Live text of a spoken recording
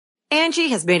Angie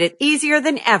has made it easier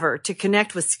than ever to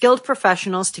connect with skilled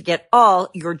professionals to get all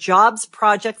your jobs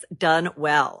projects done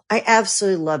well. I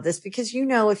absolutely love this because,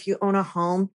 if you own a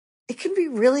home, it can be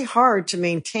really hard to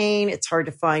maintain. It's hard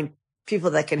to find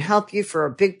people that can help you for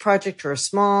a big project or a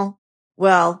small.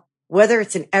 Well, whether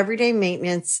it's in everyday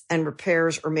maintenance and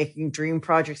repairs or making dream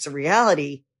projects a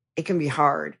reality, it can be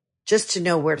hard just to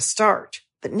know where to start.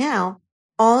 But now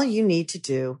all you need to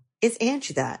do is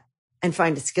Angie that and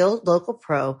find a skilled local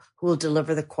pro who will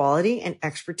deliver the quality and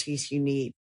expertise you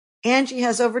need. Angie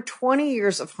has over 20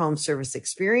 years of home service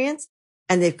experience,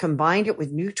 and they've combined it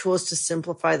with new tools to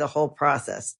simplify the whole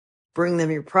process. Bring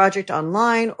them your project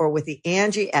online or with the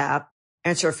Angie app,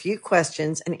 answer a few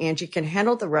questions, and Angie can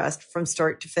handle the rest from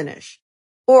start to finish.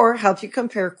 Or help you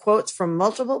compare quotes from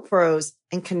multiple pros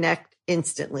and connect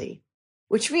instantly,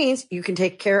 which means you can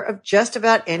take care of just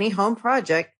about any home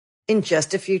project in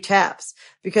just a few taps.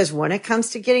 Because when it comes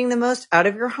to getting the most out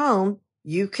of your home,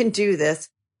 you can do this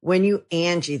when you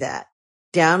Angie that.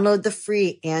 Download the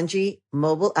free Angie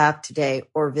mobile app today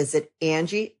or visit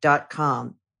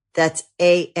Angie.com. That's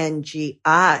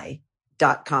ANGI.com.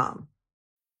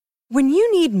 When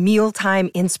you need mealtime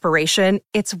inspiration,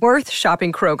 it's worth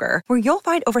shopping Kroger, where you'll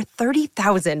find over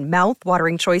 30,000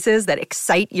 mouth-watering choices that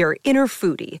excite your inner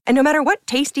foodie. And no matter what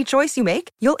tasty choice you make,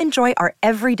 you'll enjoy our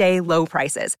everyday low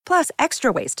prices, plus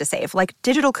extra ways to save, like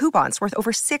digital coupons worth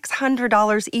over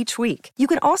 $600 each week. You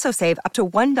can also save up to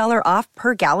 $1 off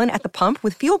per gallon at the pump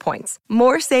with fuel points.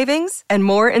 More savings and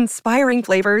more inspiring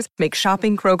flavors make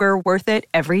shopping Kroger worth it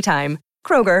every time.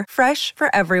 Kroger, fresh for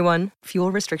everyone.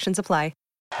 Fuel restrictions apply.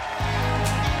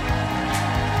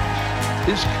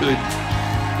 This could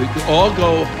all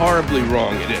go horribly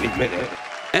wrong at any minute.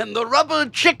 And the rubber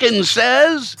chicken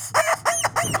says,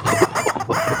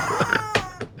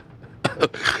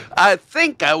 I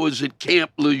think I was at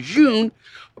Camp Lejeune,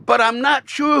 but I'm not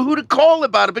sure who to call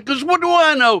about it because what do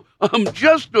I know? I'm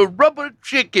just a rubber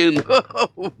chicken.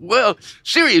 Well,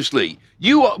 seriously,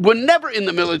 you were never in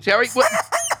the military. What?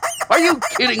 Are you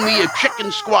kidding me? A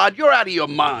chicken squad? You're out of your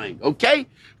mind, okay?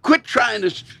 Quit trying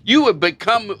to... You have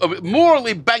become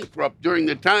morally bankrupt during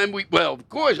the time well, of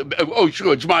course. Oh,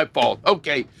 sure, it's my fault.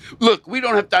 Okay. Look, we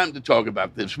don't have time to talk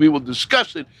about this. We will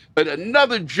discuss it at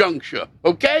another juncture,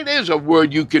 okay? There's a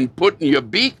word you can put in your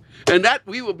beak, and that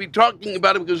we will be talking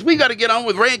about it because we got to get on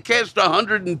with Rantcast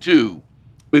 102,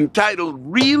 entitled,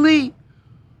 Really?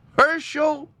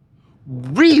 Herschel?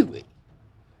 Really?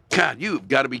 God, you've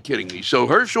got to be kidding me. So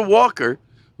Herschel Walker,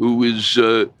 who is...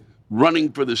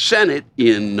 running for the Senate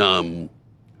in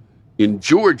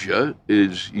Georgia,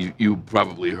 is you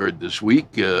probably heard this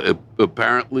week.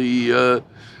 Apparently, got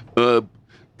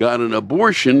an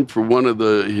abortion for one of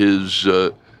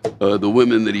the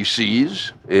women that he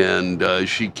sees, and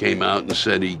she came out and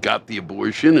said he got the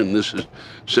abortion, and this has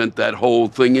sent that whole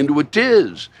thing into a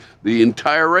tiz. The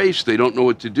entire race, they don't know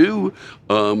what to do.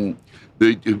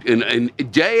 And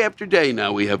day after day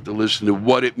now we have to listen to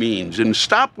what it means. And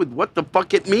stop with what the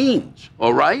fuck it means,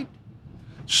 all right?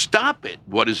 Stop it.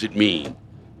 What does it mean?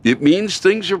 It means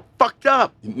things are fucked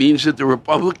up. It means that the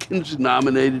Republicans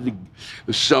nominated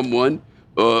someone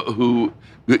who...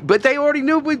 But they already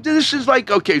knew. This is like,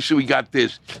 okay, so we got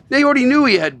this. They already knew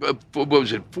he had,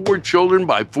 4 children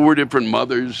by 4 different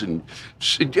mothers, and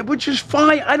which is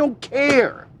fine. I don't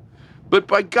care. But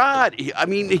by God, I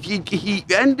mean, he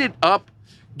ended up,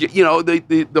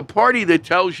 the party that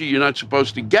tells you you're not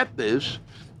supposed to get this,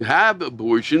 have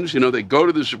abortions, they go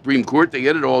to the Supreme Court, they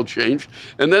get it all changed,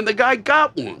 and then the guy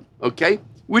got one, okay?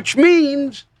 Which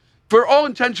means, for all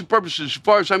intents and purposes, as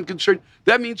far as I'm concerned,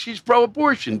 that means he's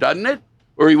pro-abortion, doesn't it?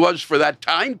 Or he was for that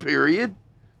time period.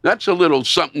 That's a little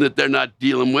something that they're not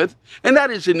dealing with. And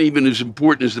that isn't even as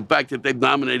important as the fact that they've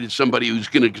nominated somebody who's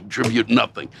going to contribute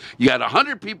nothing. You got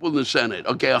 100 people in the Senate,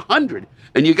 okay, 100,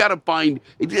 and you got to find,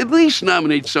 at least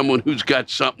nominate someone who's got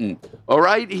something, all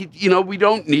right? We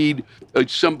don't need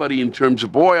somebody in terms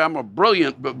of, boy, I'm a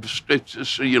brilliant, I'm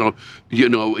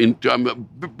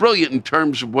brilliant in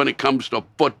terms of when it comes to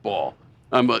football.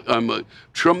 I'm a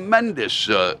tremendous,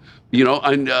 no,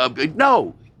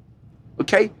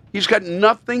 okay? He's got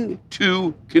nothing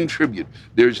to contribute.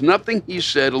 There's nothing he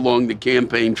said along the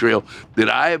campaign trail that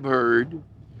I have heard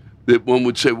that one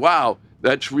would say, wow,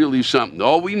 that's really something.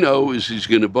 All we know is he's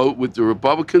going to vote with the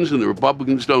Republicans, and the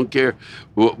Republicans don't care,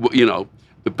 the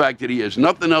fact that he has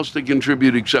nothing else to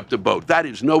contribute except to vote. That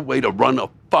is no way to run a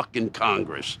fucking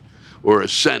Congress or a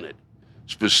Senate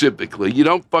specifically. You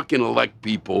don't fucking elect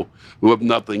people who have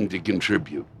nothing to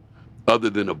contribute other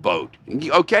than a vote.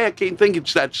 Okay, I can't think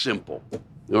it's that simple.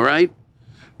 All right?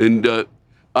 And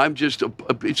I'm just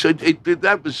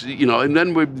that was and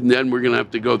then we're going to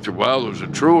have to go through. Well, is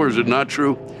it true or is it not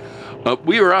true?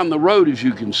 We are on the road, as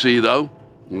you can see, though.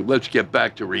 Let's get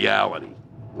back to reality.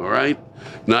 All right,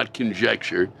 not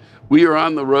conjecture. We are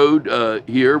on the road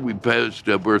here. We passed.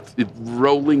 We're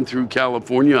rolling through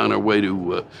California on our way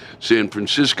to San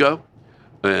Francisco,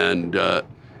 and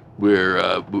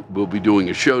we'll be doing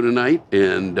a show tonight.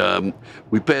 And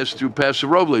we passed through Paso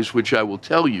Robles, which I will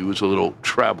tell you is a little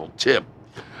travel tip.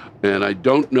 And I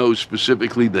don't know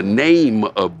specifically the name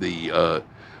of the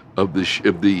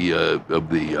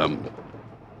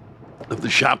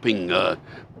shopping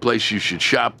place you should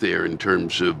shop there in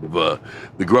terms of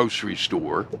the grocery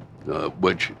store,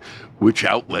 which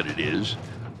outlet it is.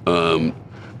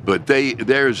 But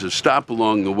there's a stop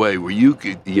along the way where you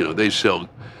could, they sell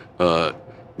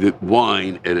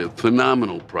wine at a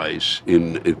phenomenal price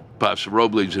in Paso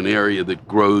Robles, an area that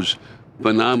grows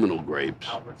phenomenal grapes.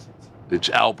 It's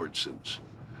Albertsons.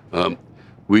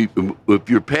 If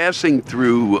you're passing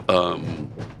through,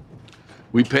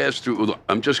 we passed through.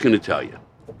 I'm just going to tell you.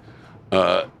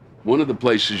 One of the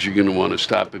places you're going to want to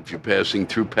stop if you're passing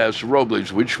through Paso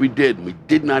Robles, which we did, and we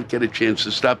did not get a chance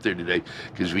to stop there today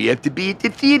because we have to be at the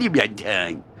theater on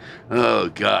time. Oh,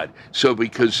 God. So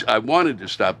because I wanted to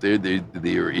stop there,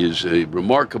 there is a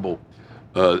remarkable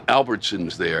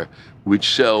Albertsons there,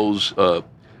 which sells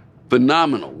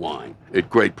phenomenal wine at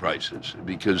great prices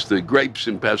because the grapes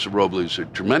in Paso Robles are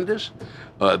tremendous.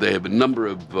 They have a number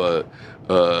of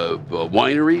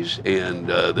wineries, and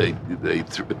they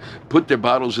put their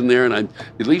bottles in there. And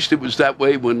at least it was that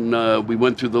way when we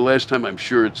went through the last time. I'm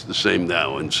sure it's the same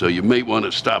now. And so you may want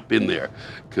to stop in there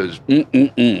because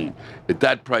at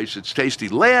that price, it's tasty.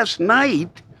 Last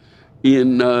night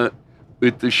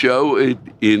at the show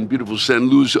in beautiful San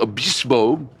Luis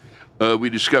Obispo, we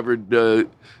discovered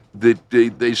that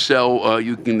they sell,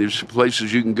 there's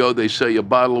places you can go, they sell you a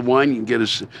bottle of wine, you can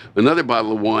get another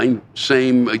bottle of wine,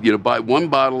 same, buy one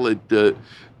bottle at the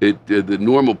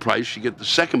normal price, you get the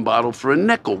second bottle for a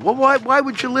nickel. Well, why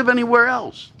would you live anywhere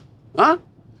else? Huh?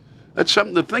 That's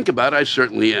something to think about. I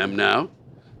certainly am now.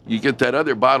 You get that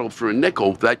other bottle for a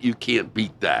nickel, that you can't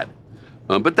beat that.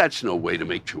 But that's no way to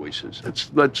make choices.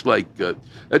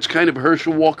 That's kind of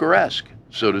Herschel Walker-esque,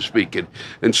 so to speak.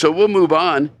 And so we'll move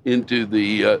on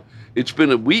into it's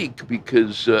been a week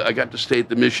because I got to stay at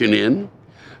the Mission Inn,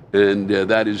 and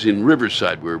that is in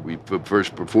Riverside where we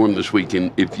first performed this week.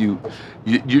 And if you're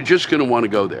just going to want to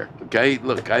go there, okay?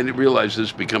 Look, I didn't realize this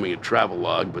is becoming a travel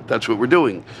log, but that's what we're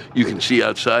doing. You can see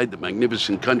outside the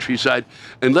magnificent countryside.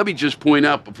 And let me just point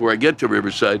out before I get to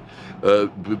Riverside,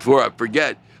 before I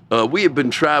forget, we have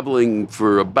been traveling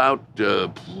for about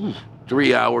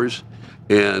 3 hours,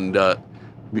 and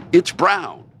it's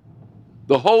brown.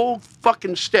 The whole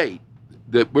fucking state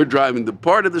that we're driving, the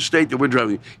part of the state that we're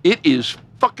driving, it is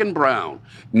fucking brown.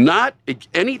 Not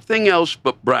anything else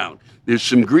but brown. There's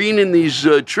some green in these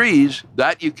trees,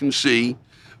 that you can see,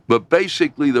 but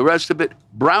basically the rest of it,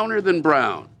 browner than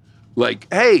brown.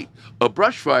 Like, hey, a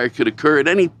brush fire could occur at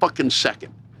any fucking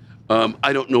second.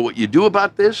 I don't know what you do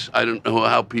about this. I don't know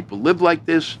how people live like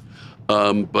this.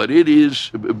 But it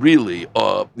is really,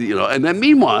 and then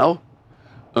meanwhile,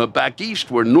 back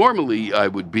east where normally I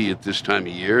would be at this time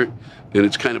of year, and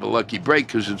it's kind of a lucky break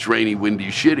because it's rainy, windy,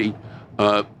 shitty,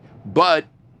 but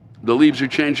the leaves are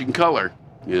changing color,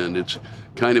 and it's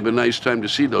kind of a nice time to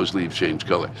see those leaves change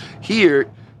color. Here,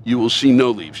 you will see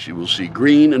no leaves. You will see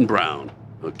green and brown.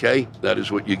 Okay, that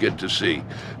is what you get to see.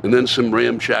 And then some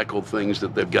ramshackle things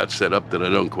that they've got set up that I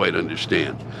don't quite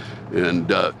understand. And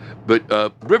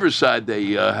but Riverside,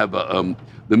 they have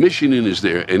the Mission Inn is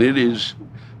there, and it is,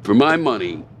 for my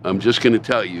money, I'm just going to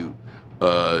tell you,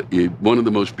 one of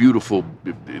the most beautiful,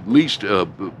 at least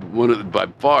by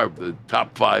far the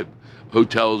top 5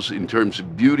 hotels in terms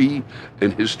of beauty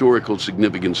and historical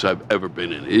significance I've ever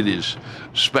been in. It is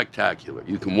spectacular.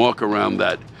 You can walk around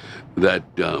the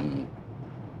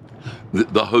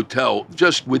hotel,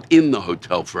 just within the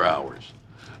hotel for hours.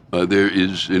 There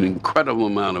is an incredible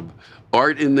amount of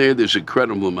art in there. There's an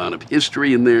incredible amount of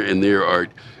history in there, and there are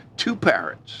 2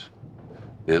 parrots.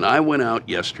 And I went out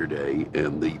yesterday,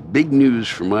 and the big news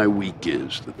for my week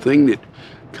is the thing that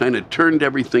kind of turned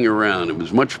everything around. It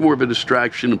was much more of a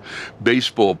distraction of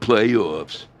baseball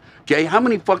playoffs. Okay, how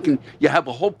many you have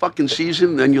a whole fucking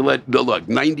season, then you let,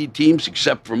 90 teams,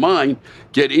 except for mine,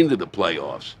 get into the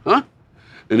playoffs, huh?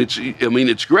 And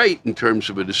it's great in terms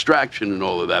of a distraction and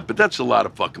all of that, but that's a lot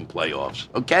of fucking playoffs,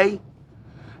 okay?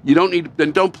 You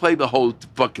don't play the whole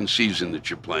fucking season that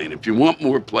you're playing. If you want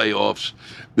more playoffs,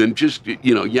 then just,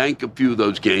 yank a few of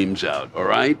those games out, all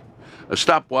right?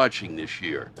 Stop watching this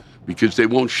year because they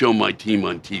won't show my team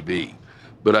on TV.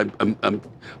 But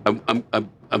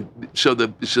so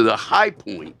the high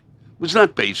point was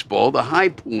not baseball. The high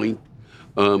point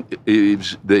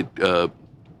is that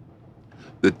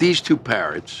these two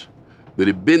parrots that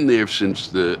had been there since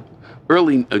the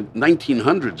early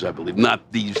 1900s, I believe,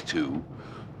 not these two,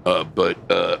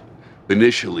 but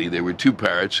initially there were two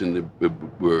parrots, and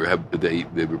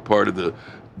they were part of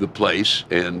the place,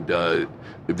 and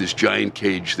this giant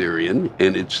cage they're in,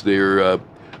 and it's their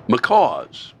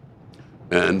macaws.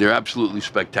 And they're absolutely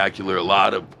spectacular, a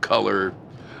lot of color.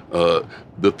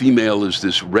 The female is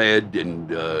this red and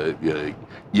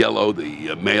yellow.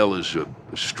 The male is a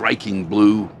striking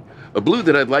blue, a blue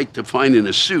that I'd like to find in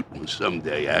a suit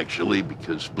someday, actually,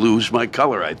 because blue is my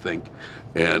color, I think.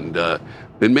 And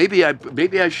maybe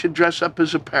I should dress up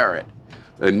as a parrot,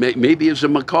 and maybe as a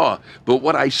macaw. But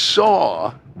what I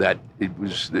saw, that it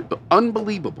was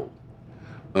unbelievable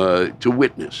to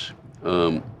witness.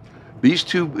 These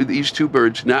two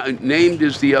birds, now named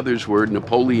as the others were,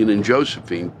 Napoleon and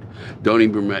Josephine, don't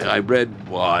even remember. I read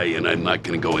why, and I'm not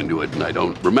going to go into it, and I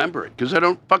don't remember it because I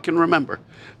don't fucking remember.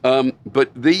 But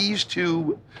these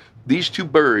two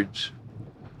birds,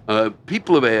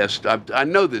 people have asked. I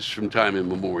know this from time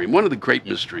immemorial. One of the great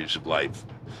mysteries of life,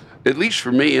 at least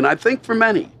for me, and I think for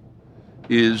many,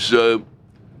 is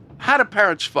how do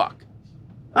parrots fuck?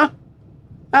 Huh?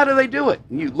 How do they do it?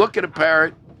 You look at a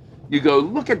parrot. You go,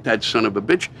 look at that son of a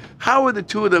bitch. How are the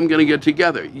two of them going to get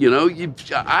together? You know,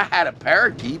 I had a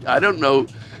parakeet. I don't know,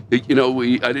 you know,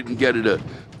 I didn't get it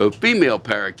a female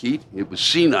parakeet. It was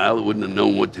senile. It wouldn't have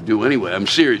known what to do anyway. I'm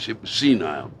serious. It was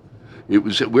senile. It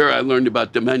was where I learned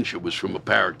about dementia was from a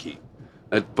parakeet.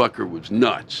 That fucker was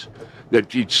nuts.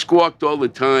 That he squawked all the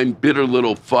time, bitter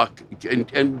little fuck,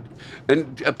 and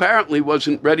apparently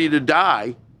wasn't ready to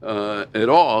die at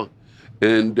all.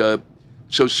 And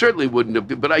so certainly wouldn't have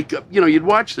been, but you'd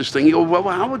watch this thing, you go, well,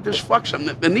 how would this fuck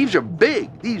something? And these are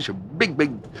big. These are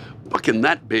big, fucking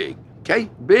that big, okay?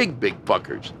 Big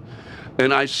fuckers.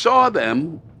 And I saw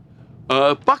them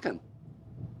fucking.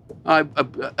 I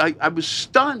was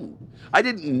stunned. I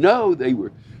didn't know they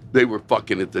were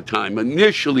fucking at the time.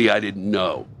 Initially, I didn't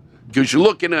know. Because you're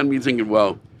looking at me thinking,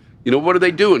 well, you know, what are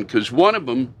they doing? Because one of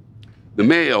them, the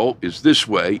male, is this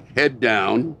way, head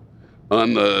down,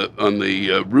 on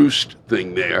the roost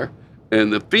thing there,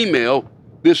 and the female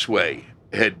this way,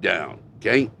 head down,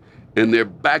 okay? And they're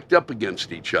backed up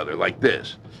against each other like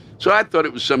this. So I thought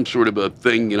it was some sort of a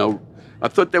thing, you know. I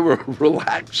thought they were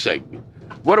relaxing.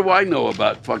 What do I know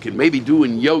about fucking maybe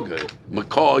doing yoga,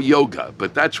 macaw yoga,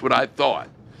 but that's what I thought.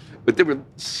 But they were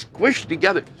squished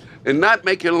together and not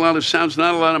making a lot of sounds,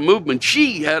 not a lot of movement.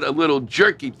 She had a little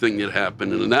jerky thing that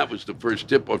happened, and that was the first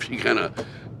tip-off. She kind of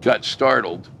got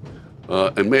startled.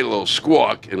 And made a little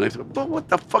squawk, and I thought, well, what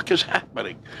the fuck is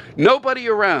happening? Nobody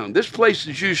around. This place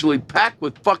is usually packed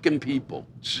with fucking people,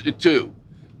 too.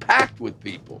 Packed with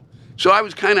people. So I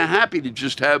was kind of happy to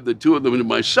just have the two of them to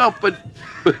myself, but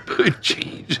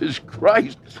Jesus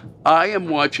Christ, I am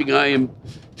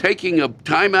taking a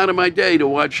time out of my day to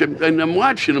watch them, and I'm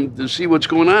watching them to see what's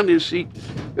going on, to see,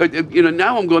 you know,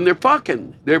 now I'm going, they're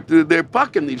fucking. They're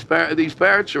fucking. These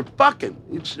parrots are fucking.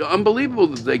 It's unbelievable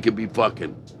that they could be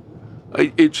fucking.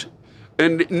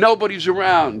 And nobody's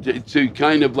around to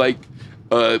kind of like,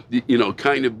 you know,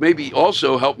 kind of maybe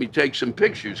also help me take some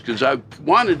pictures, because I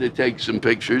wanted to take some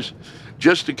pictures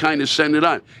just to kind of send it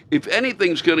on. If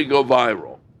anything's going to go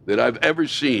viral that I've ever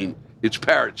seen, it's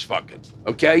parrots fucking,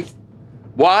 okay?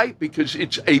 Why? Because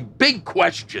it's a big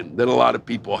question that a lot of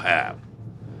people have.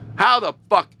 How the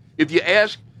fuck, if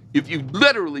you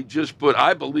literally just put,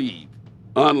 I believe,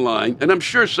 online, and I'm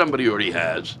sure somebody already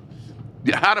has,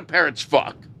 how do parrots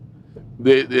fuck?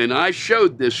 And I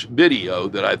showed this video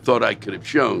that I thought I could have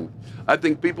shown. I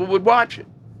think people would watch it.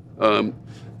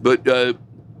 But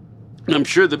I'm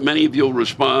sure that many of you will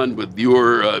respond with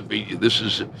your, this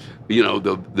is, you know,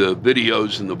 the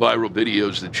videos and the viral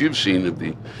videos that you've seen of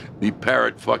the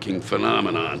parrot fucking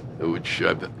phenomenon,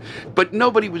 but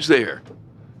nobody was there.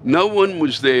 No one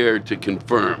was there to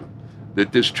confirm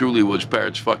that this truly was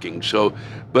parrots fucking. So,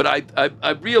 but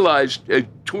I realized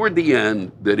toward the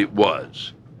end that it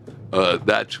was.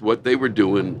 That's what they were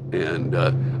doing, and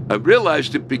I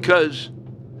realized it because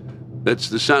that's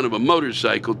the sound of a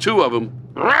motorcycle. Two of them,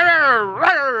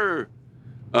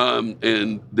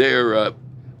 and they're.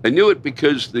 I knew it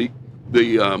because the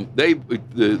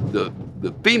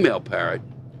female parrot,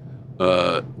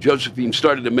 Josephine,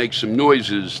 started to make some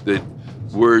noises that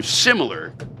were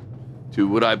similar to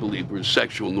what I believe were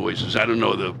sexual noises. I don't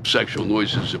know the sexual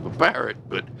noises of a parrot,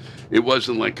 but it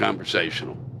wasn't like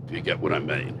conversational, if you get what I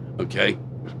mean, okay?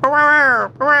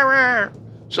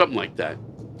 Something like that.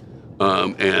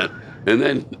 And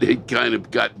then they kind of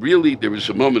there was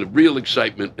a moment of real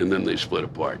excitement, and then they split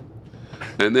apart.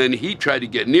 And then he tried to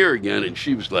get near again, and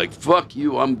she was like, fuck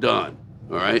you, I'm done.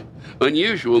 All right?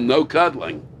 Unusual, no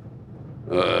cuddling.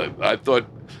 I thought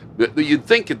you'd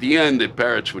think at the end that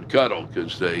parrots would cuddle,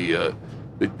 because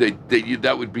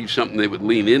that would be something they would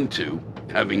lean into,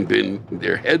 having been,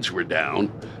 their heads were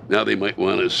down. Now they might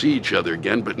want to see each other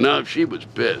again, but no, she was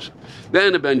pissed.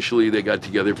 Then eventually they got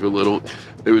together for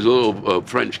there was a little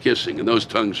French kissing, and those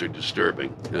tongues are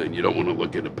disturbing, and you don't want to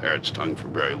look at a parrot's tongue for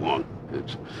very long.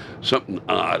 It's something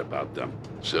odd about them.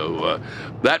 So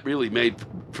that really made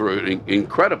for an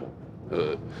incredible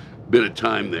bit of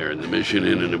time there in the Mission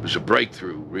Inn, and it was a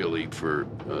breakthrough, really, for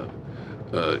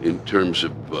in terms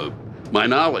of my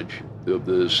knowledge of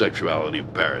the sexuality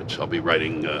of parrots. I'll be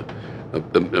writing.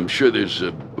 I'm sure there's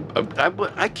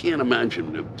I can't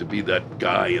imagine to be that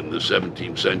guy in the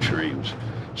 17th century who's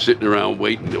sitting around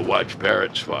waiting to watch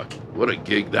parrots fuck. What a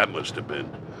gig that must have been.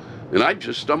 And I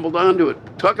just stumbled onto it.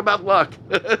 Talk about luck.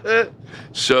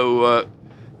 So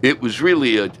it was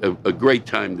really a great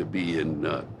time to be in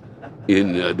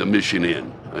the Mission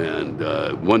Inn. And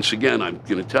once again, I'm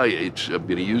going to tell you, I'm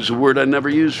going to use a word I never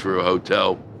use for a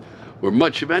hotel or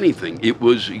much of anything. It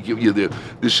was,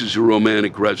 this is a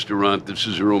romantic restaurant, this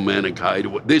is a romantic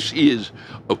hideaway. This is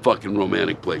a fucking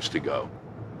romantic place to go.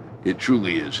 It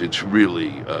truly is. It's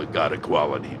really got a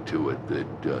quality to it.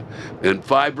 And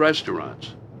 5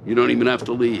 restaurants. You don't even have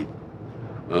to leave.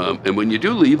 And when you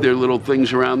do leave, there are little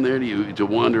things around there to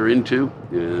wander into.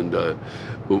 And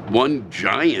one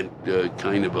giant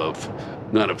kind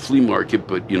of not a flea market,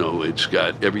 but, it's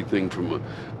got everything from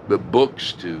the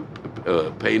books to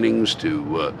paintings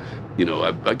to,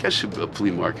 I guess a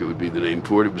flea market would be the name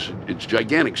for it. It's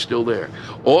gigantic, still there.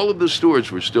 All of the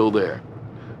stores were still there.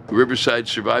 Riverside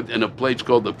survived, and a place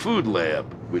called the Food Lab,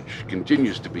 which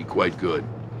continues to be quite good.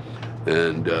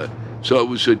 And so it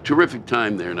was a terrific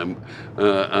time there, and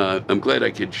I'm glad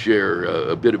I could share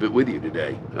a bit of it with you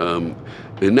today.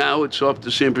 And now it's off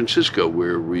to San Francisco,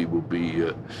 where we will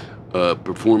be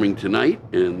performing tonight,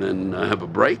 and then have a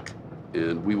break,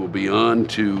 and we will be on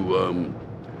to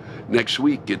next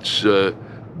week. It's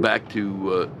back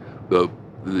to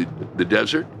the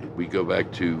desert. We go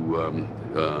back to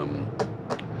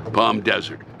Palm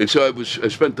Desert, and so I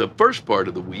spent the first part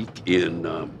of the week in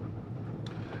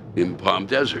Palm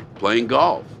Desert playing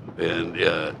golf and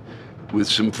with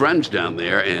some friends down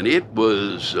there, and it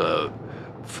was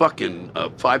fucking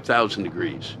 5,000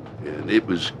 degrees, and it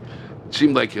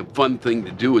seemed like a fun thing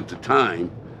to do at the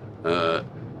time.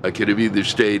 I could have either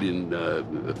stayed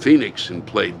in Phoenix and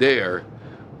played there,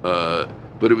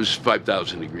 but it was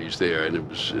 5,000 degrees there, and it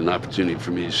was an opportunity for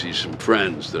me to see some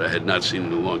friends that I had not seen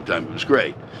in a long time. It was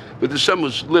great, but the sun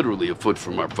was literally a foot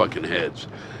from our fucking heads.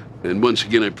 And once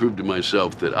again, I proved to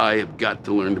myself that I have got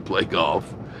to learn to play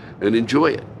golf and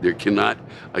enjoy it. I cannot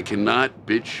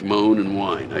bitch, moan, and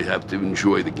whine. I have to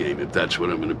enjoy the game if that's what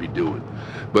I'm going to be doing.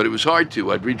 But it was hard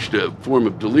to. I'd reached a form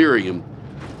of delirium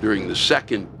during the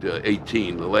second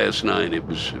 18. The last 9, it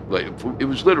was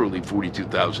literally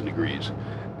 42,000 degrees,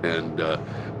 and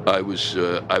I was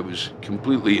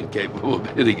completely incapable of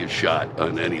hitting a shot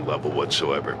on any level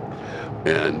whatsoever.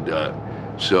 And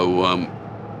so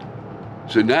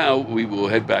now we will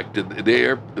head back to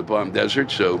the Palm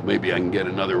Desert. So maybe I can get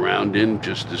another round in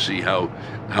just to see how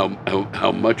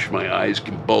much my eyes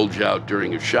can bulge out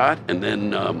during a shot, and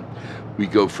then we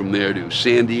go from there to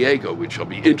San Diego, which I'll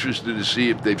be interested to see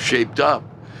if they've shaped up,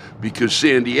 because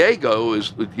San Diego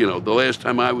is, the last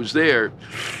time I was there,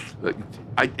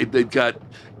 they've got.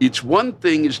 It's one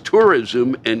thing is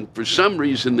tourism, and for some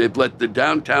reason they've let the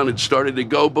downtown had started to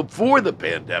go before the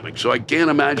pandemic, so I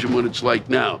can't imagine what it's like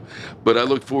now. But I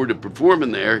look forward to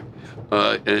performing there,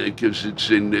 because it's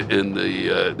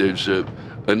there's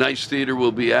a nice theater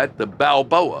we'll be at, the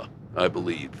Balboa, I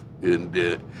believe, in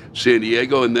San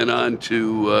Diego, and then on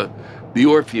to the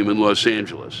Orpheum in Los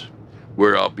Angeles,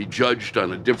 where I'll be judged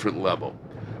on a different level.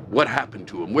 What happened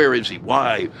to him? Where is he?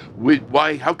 Why?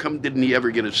 How come didn't he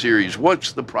ever get a series?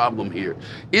 What's the problem here?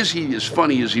 Is he as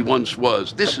funny as he once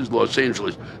was? This is Los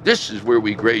Angeles. This is where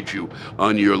we grade you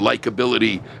on your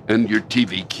likability and your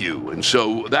TVQ. And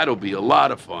so that'll be a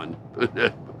lot of fun.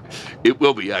 It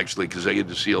will be, actually, because I get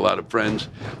to see a lot of friends,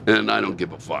 and I don't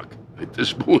give a fuck. At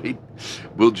this point,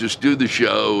 we'll just do the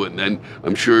show, and then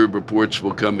I'm sure reports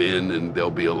will come in, and there'll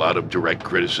be a lot of direct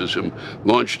criticism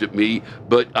launched at me.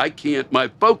 But I can't. My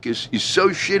focus is so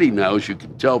shitty now, as you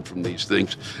can tell from these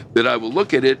things, that I will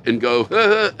look at it and go,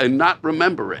 and not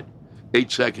remember it.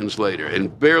 8 seconds later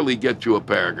and barely get to a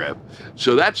paragraph.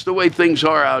 So that's the way things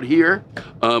are out here.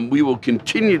 We will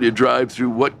continue to drive through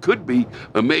what could be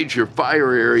a major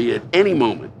fire area at any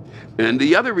moment. And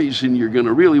the other reason you're going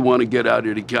to really want to get out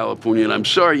here to California, and I'm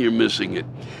sorry you're missing it,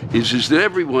 is that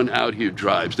everyone out here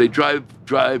drives. They drive.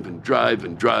 And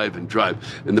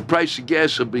the price of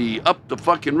gas will be up the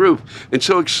fucking roof. And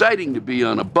so exciting to be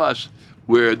on a bus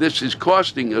where this is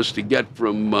costing us to get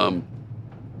from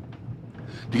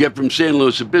San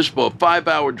Luis Obispo. A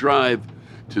 5-hour drive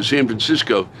to San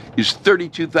Francisco is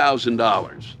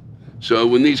 $32,000. So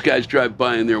when these guys drive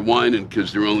by and they're whining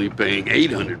because they're only paying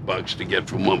 $800 to get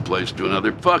from one place to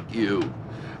another, fuck you.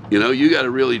 You know, you got to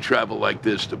really travel like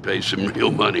this to pay some real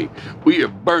money. We are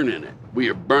burning it. We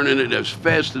are burning it as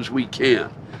fast as we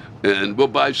can. And we'll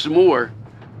buy some more,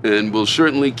 and we'll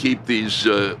certainly keep these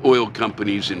oil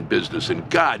companies in business. And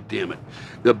God damn it,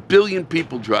 a billion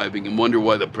people driving and wonder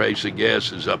why the price of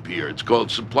gas is up here. It's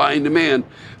called supply and demand,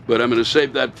 but I'm going to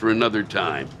save that for another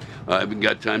time. I haven't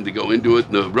got time to go into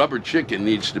it. The rubber chicken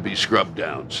needs to be scrubbed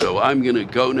down. So I'm going to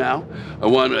go now. I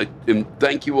want to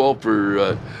thank you all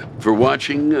for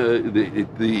watching the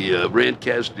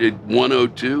Rantcast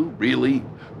 102. Really,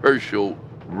 Herschel,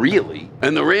 really.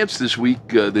 And the rants this week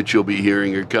that you'll be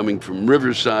hearing are coming from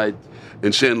Riverside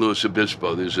and San Luis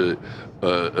Obispo. There's a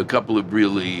couple of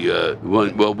really,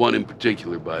 one in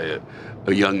particular by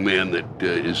a young man that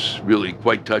is really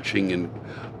quite touching and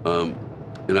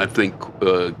I think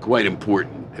quite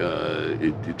important.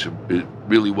 It's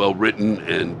really well written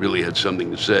and really had something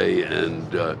to say,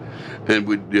 and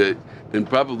would and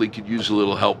probably could use a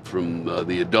little help from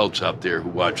the adults out there who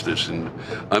watch this. And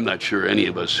I'm not sure any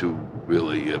of us who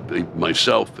really,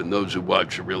 myself and those who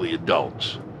watch, are really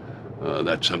adults.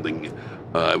 That's something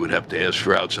I would have to ask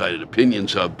for outside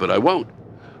opinions of, but I won't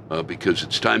because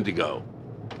it's time to go.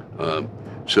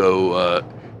 So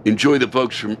enjoy the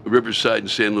folks from Riverside and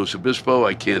San Luis Obispo.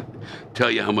 I can't tell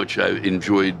you how much I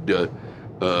enjoyed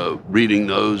reading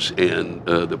those and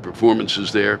the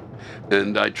performances there.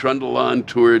 And I trundle on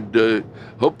toward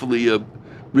hopefully a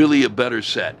better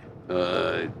set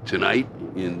tonight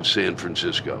in San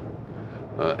Francisco.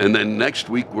 And then next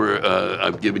week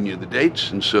I've given you the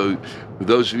dates. And so for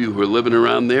those of you who are living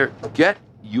around there, get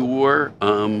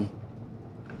them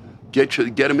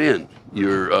in.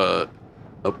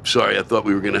 Sorry, I thought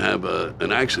we were going to have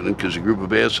an accident because a group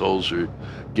of assholes are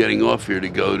getting off here to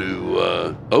go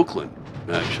to Oakland,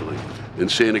 actually,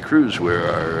 and Santa Cruz,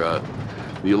 where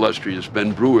the illustrious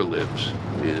Ben Brewer lives.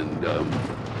 And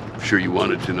I'm sure you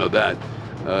wanted to know that.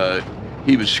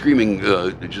 He was screaming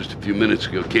just a few minutes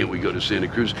ago, can't we go to Santa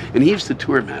Cruz? And he's the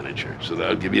tour manager, so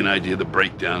that'll give you an idea of the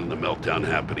breakdown and the meltdown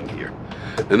happening here.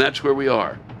 And that's where we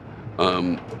are.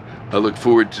 I look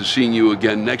forward to seeing you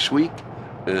again next week.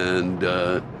 And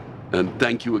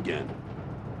thank you again.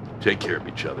 Take care of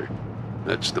each other.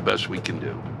 That's the best we can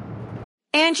do.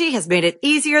 Angie has made it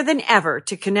easier than ever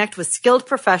to connect with skilled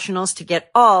professionals to get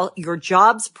all your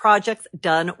jobs projects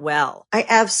done well. I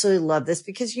absolutely love this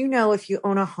because, you know, if you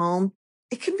own a home,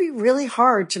 it can be really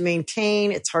hard to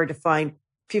maintain. It's hard to find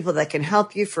people that can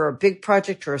help you for a big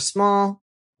project or a small.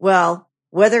 Well,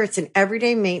 whether it's in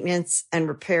everyday maintenance and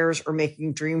repairs or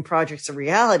making dream projects a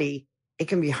reality, it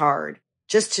can be hard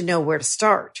just to know where to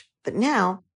start. But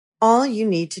now, all you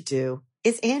need to do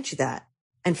is Angie that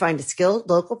and find a skilled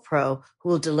local pro who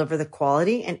will deliver the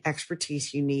quality and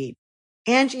expertise you need.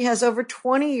 Angie has over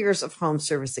 20 years of home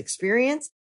service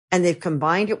experience, and they've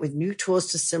combined it with new tools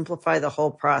to simplify the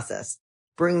whole process.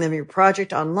 Bring them your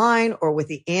project online or with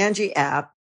the Angie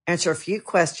app, answer a few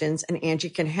questions, and Angie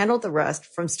can handle the rest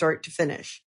from start to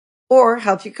finish. Or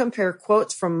help you compare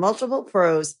quotes from multiple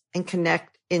pros and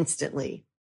connect instantly,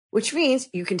 which means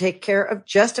you can take care of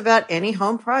just about any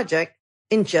home project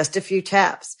in just a few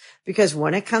taps. Because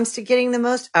when it comes to getting the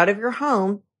most out of your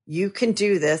home, you can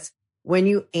do this when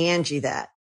you Angie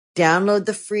that. Download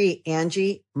the free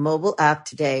Angie mobile app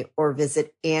today or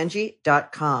visit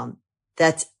Angie.com.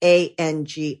 That's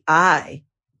ANGI.com.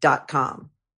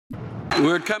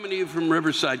 We're coming to you from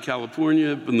Riverside,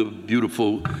 California, from the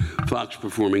beautiful Fox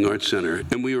Performing Arts Center.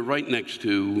 And we are right next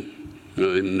to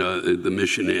the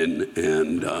Mission Inn.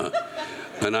 And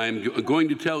I'm going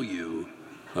to tell you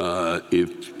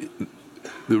if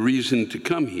the reason to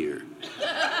come here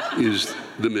is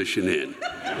the Mission Inn.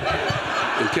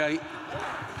 Okay?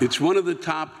 It's one of the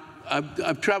top,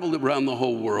 I've traveled around the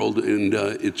whole world, and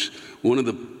it's one of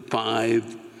the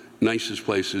 5 nicest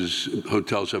places,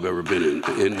 hotels I've ever been in.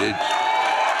 And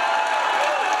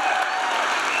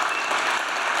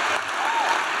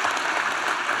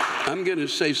I'm going to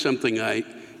say something I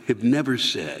have never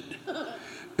said,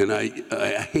 and I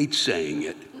hate saying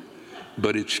it,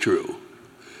 but it's true.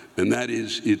 and that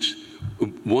is it's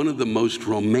one of the most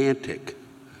romantic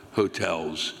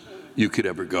hotels you could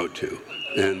ever go to.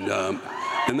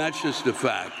 And that's just a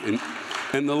fact.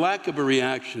 And the lack of a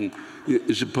reaction,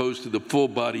 as opposed to the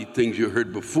full-body things you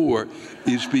heard before,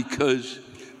 is because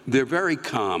they're very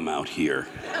calm out here.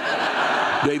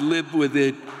 They live with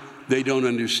it. They don't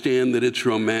understand that it's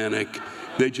romantic.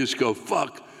 They just go,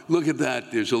 fuck, look at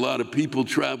that. There's a lot of people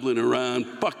traveling around,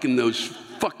 fucking those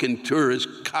fucking tourist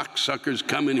cocksuckers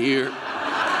coming here.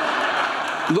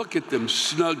 Look at them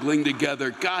snuggling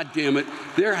together. God damn it,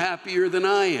 they're happier than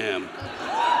I am.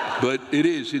 But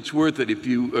it's worth it if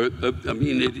you,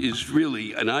 it is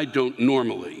really, and I don't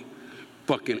normally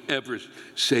fucking ever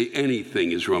say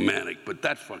anything is romantic, but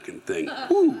that fucking thing,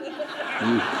 whoo.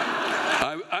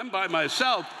 I'm by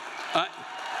myself.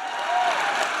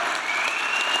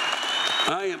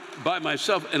 I am by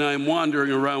myself, and I am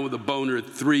wandering around with a boner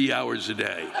 3 hours a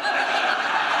day.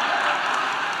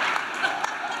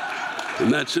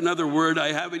 And that's another word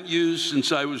I haven't used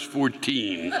since I was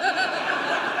 14.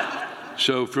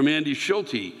 So from Andy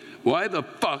Schulte, why the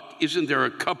fuck isn't there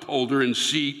a cup holder in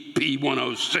seat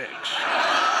P106?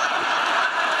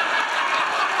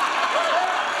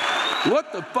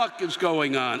 What the fuck is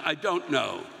going on? I don't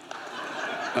know.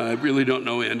 I really don't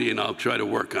know, Andy, and I'll try to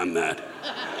work on that.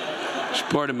 It's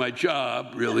part of my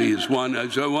job, really, as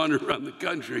I wander around the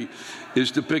country, is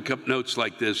to pick up notes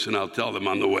like this, and I'll tell them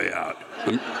on the way out.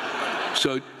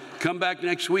 So come back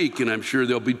next week, and I'm sure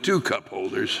there'll be 2 cup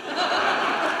holders.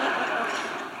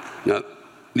 Now,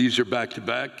 these are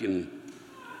back-to-back, and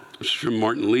this is from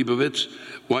Martin Leibovitz.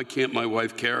 Why can't my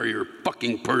wife carry her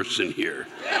fucking purse in here?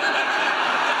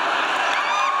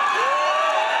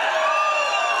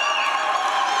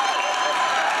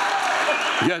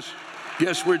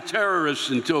 Yes, we're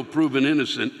terrorists until proven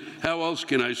innocent. How else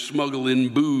can I smuggle in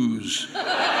booze?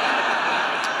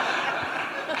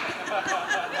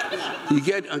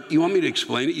 You want me to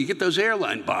explain it? You get those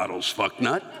airline bottles,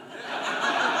 fucknut.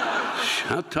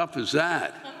 How tough is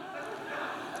that?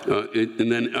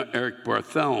 And then Eric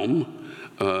Barthelme,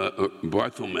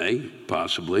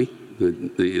 possibly.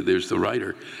 There's the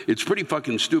writer. It's pretty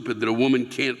fucking stupid that a woman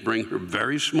can't bring her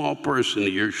very small purse into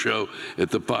your show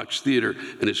at the Fox Theater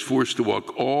and is forced to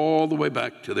walk all the way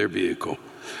back to their vehicle.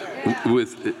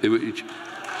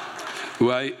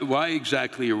 Why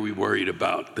exactly are we worried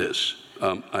about this?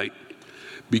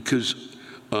 Because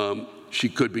she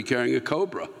could be carrying a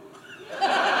cobra.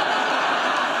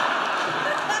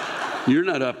 You're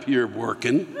not up here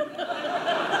working.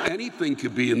 Anything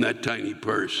could be in that tiny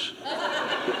purse.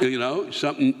 You know,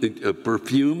 a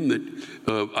perfume that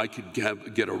I could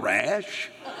get a rash.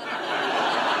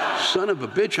 Son of a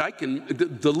bitch,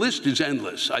 the list is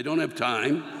endless. I don't have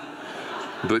time.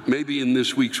 But maybe in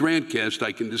this week's Rantcast,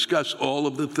 I can discuss all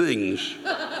of the things.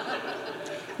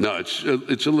 No, it's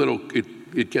a little,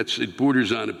 it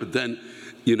borders on it, but then,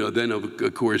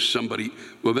 of course, somebody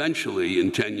eventually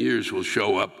in 10 years will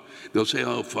show up. They'll say,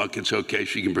 oh, fuck, it's okay.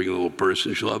 She can bring a little purse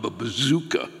and she'll have a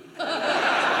bazooka.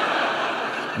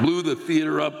 Blew the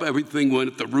theater up. Everything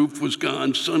went. The roof was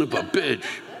gone. Son of a bitch.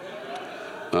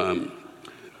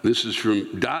 This is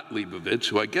from Dot Leibovitz,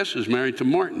 who I guess is married to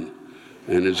Martin.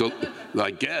 And is,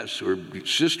 I guess, or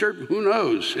sister, who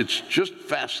knows? It's just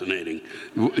fascinating.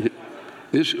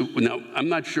 Now, I'm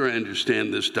not sure I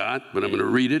understand this, Dot, but I'm going to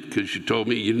read it because you told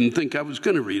me you didn't think I was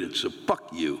going to read it, so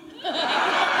fuck you.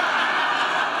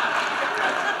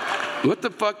 What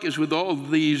the fuck is with all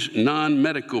these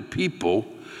non-medical people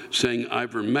saying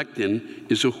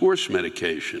ivermectin is a horse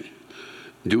medication?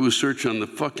 Do a search on the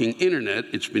fucking internet.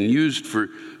 It's been used for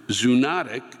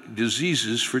zoonotic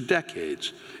diseases for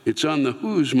decades. It's on the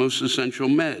WHO's most essential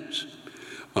meds.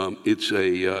 It's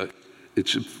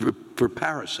for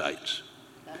parasites.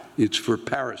 It's for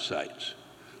parasites.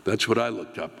 That's what I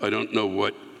looked up. I don't know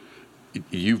what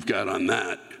you've got on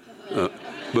that,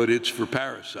 but it's for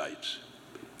parasites.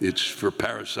 It's for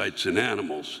parasites in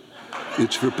animals.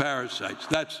 It's for parasites.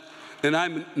 And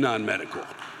I'm non-medical.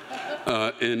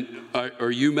 And are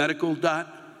you medical, Dot?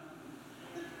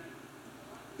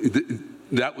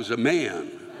 That was a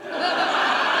man.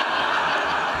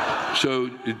 So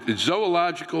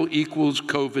zoological equals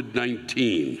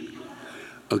COVID-19.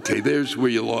 Okay, there's where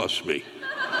you lost me.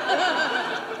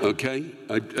 Okay?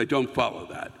 I don't follow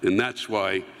that. And that's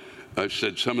why I've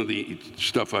said some of the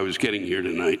stuff I was getting here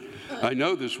tonight. I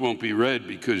know this won't be read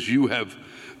because you follow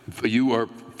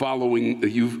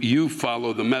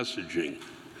the messaging.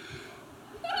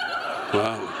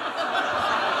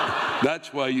 Wow.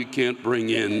 That's why you can't bring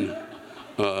in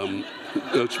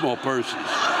small purses.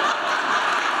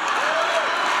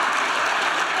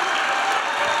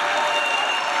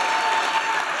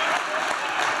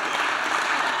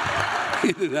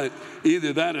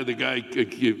 Either that or the guy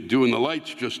doing the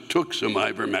lights just took some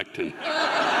ivermectin.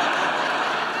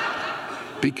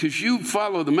 Because you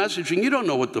follow the messaging, you don't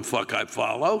know what the fuck I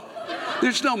follow.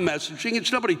 There's no messaging.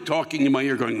 It's nobody talking in my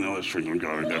ear going, no, it's freaking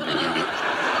God.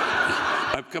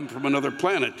 I've come from another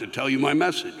planet to tell you my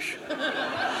message.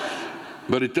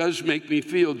 But it does make me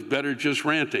feel better just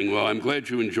ranting. Well, I'm glad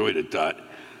you enjoyed it, Dot.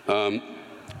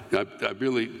 I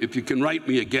really, if you can write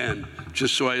me again,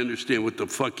 just so I understand what the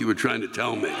fuck you were trying to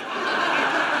tell me.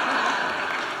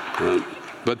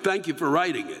 But thank you for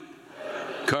writing it.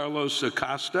 Carlos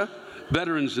Acosta,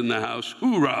 veterans in the house,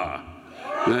 hoorah.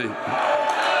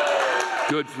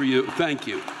 Good for you, thank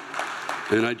you.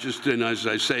 And as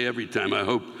I say every time, I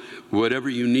hope whatever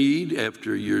you need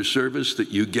after your service that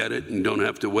you get it and don't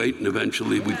have to wait, and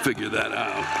eventually we figure that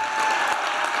out.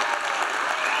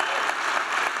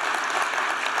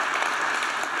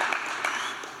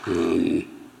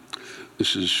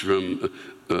 This is from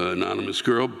an anonymous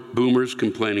girl. Boomers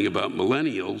complaining about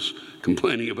millennials,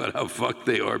 complaining about how fucked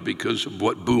they are because of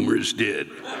what boomers did.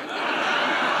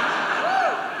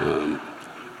 I'm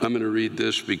going to read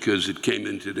this because it came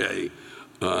in today,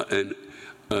 and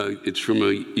it's from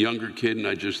a younger kid, and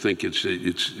I just think it's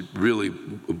really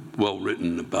well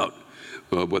written about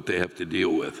what they have to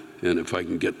deal with. And if I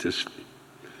can get this,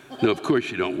 no, of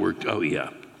course you don't work. Oh yeah.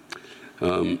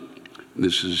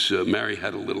 This is Mary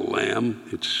Had a Little Lamb.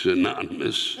 It's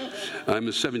anonymous. I'm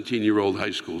a 17-year-old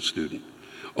high school student.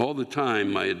 All the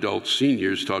time, my adult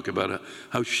seniors talk about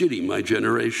how shitty my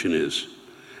generation is,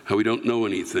 how we don't know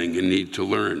anything and need to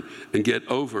learn and get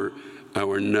over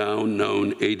our now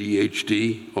known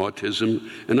ADHD, autism,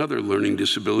 and other learning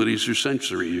disabilities or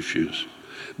sensory issues.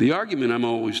 The argument I'm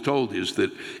always told is that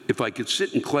if I could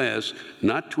sit in class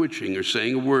not twitching or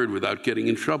saying a word without getting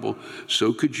in trouble,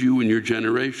 so could you and your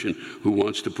generation who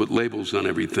wants to put labels on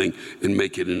everything and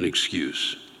make it an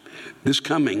excuse. This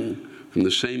coming from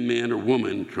the same man or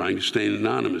woman, trying to stay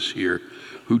anonymous here,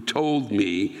 who told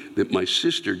me that my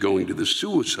sister going to the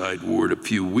suicide ward a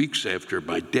few weeks after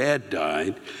my dad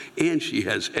died, and she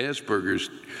has Asperger's,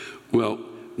 well,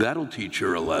 that'll teach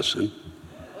her a lesson.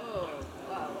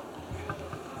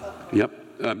 Yep,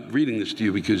 I'm reading this to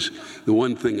you because the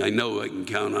one thing I know I can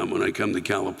count on when I come to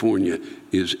California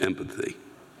is empathy.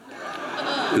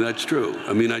 And that's true.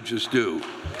 I mean, I just do.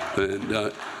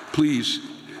 And please,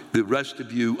 the rest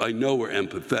of you, I know are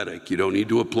empathetic. You don't need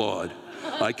to applaud.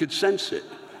 I could sense it.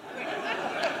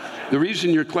 The reason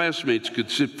your classmates could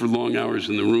sit for long hours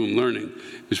in the room learning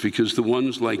is because the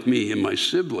ones like me and my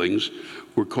siblings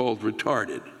were called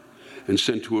retarded and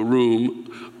sent to a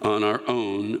room on our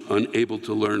own, unable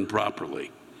to learn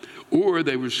properly. Or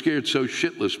they were scared so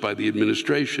shitless by the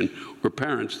administration or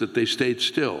parents that they stayed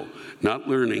still, not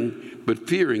learning, but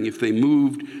fearing if they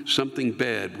moved, something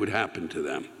bad would happen to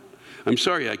them. I'm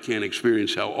sorry I can't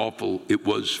experience how awful it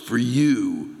was for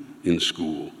you in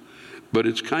school, but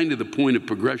it's kind of the point of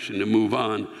progression to move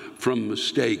on from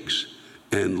mistakes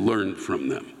and learn from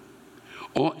them.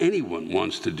 All anyone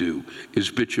wants to do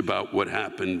is bitch about what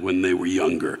happened when they were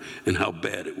younger and how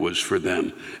bad it was for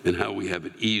them and how we have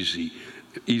it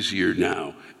easier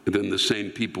now. And then the same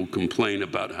people complain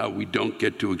about how we don't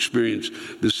get to experience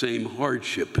the same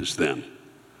hardship as them.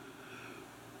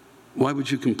 Why would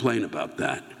you complain about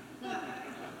that?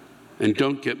 And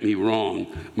don't get me wrong,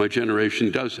 my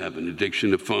generation does have an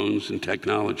addiction to phones and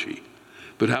technology.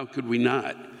 But how could we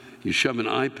not? You shove an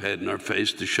iPad in our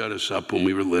face to shut us up when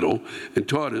we were little and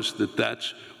taught us that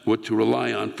that's what to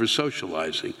rely on for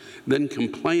socializing, then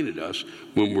complain at us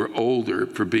when we're older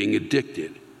for being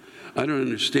addicted. I don't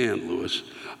understand, Louis.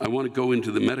 I want to go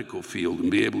into the medical field and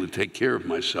be able to take care of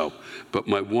myself, but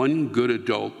my one good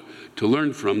adult to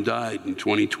learn from died in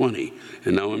 2020,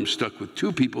 and now I'm stuck with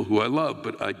two people who I love,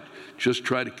 but I just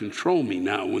try to control me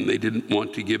now when they didn't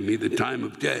want to give me the time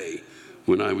of day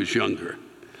when I was younger.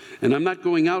 And I'm not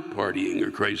going out partying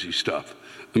or crazy stuff.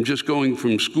 I'm just going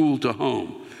from school to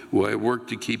home, where I work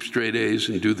to keep straight A's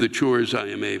and do the chores I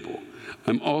am able.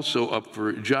 I'm also up for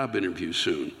a job interview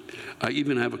soon. I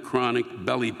even have a chronic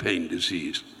belly pain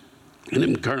disease, and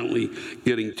I'm currently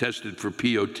getting tested for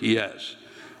POTS,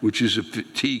 which is a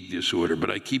fatigue disorder,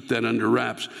 but I keep that under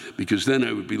wraps because then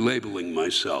I would be labeling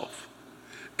myself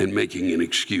and making an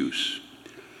excuse.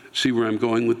 See where I'm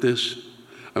going with this?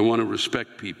 I want to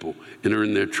respect people and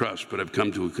earn their trust, but I've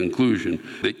come to a conclusion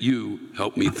that you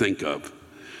help me think of.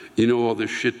 You know all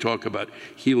this shit talk about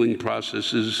healing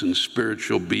processes and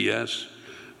spiritual BS?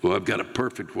 Well, I've got a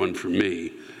perfect one for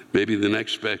me. Maybe the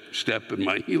next step in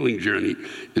my healing journey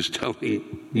is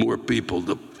telling more people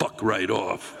to fuck right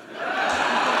off.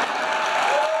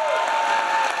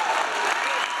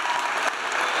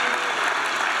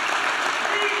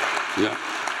 Yeah.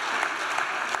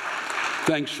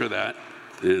 Thanks for that,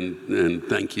 and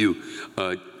thank you.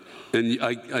 And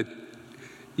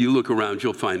you look around,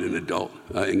 you'll find an adult.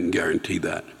 I can guarantee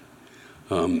that.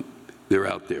 They're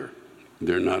out there.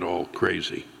 They're not all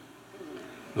crazy.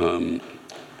 Don't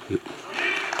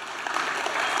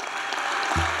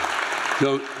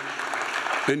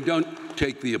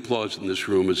take the applause in this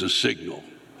room as a signal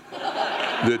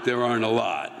that there aren't a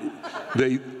lot.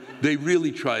 They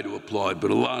really try to applaud,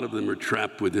 but a lot of them are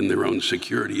trapped within their own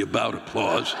security about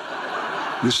applause.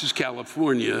 This is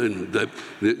California, and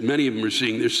many of them are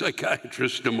seeing their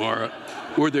psychiatrist tomorrow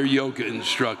or their yoga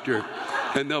instructor,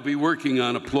 and they'll be working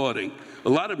on applauding. A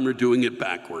lot of them are doing it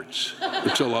backwards.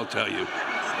 That's all I'll tell you.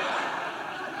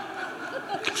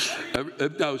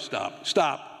 No, stop.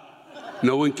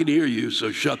 No one can hear you,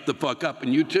 so shut the fuck up,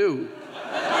 and you too.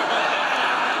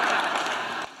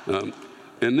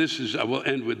 And I will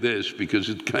end with this because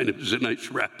it kind of is a nice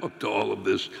wrap up to all of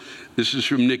this. This is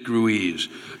from Nick Ruiz.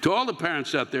 To all the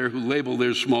parents out there who label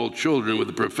their small children with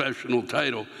a professional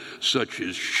title such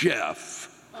as chef,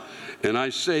 and I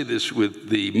say this with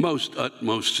the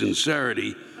utmost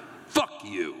sincerity, fuck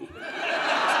you.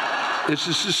 As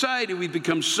a society, we've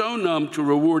become so numb to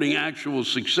rewarding actual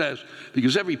success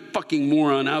because every fucking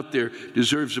moron out there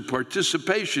deserves a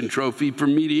participation trophy for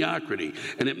mediocrity.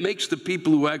 And it makes the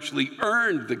people who actually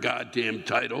earned the goddamn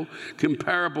title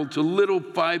comparable to little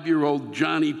 5-year-old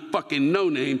Johnny fucking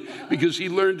no-name because he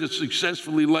learned to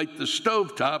successfully light the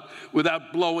stovetop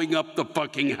without blowing up the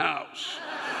fucking house.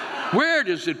 Where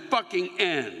does it fucking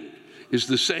end? Is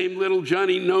the same little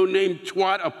Johnny no-name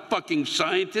twat a fucking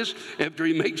scientist after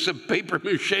he makes a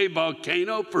papier-mâché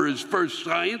volcano for his first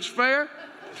science fair?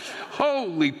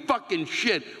 Holy fucking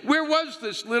shit. Where was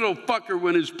this little fucker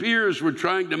when his peers were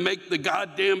trying to make the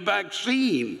goddamn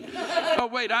vaccine? Oh,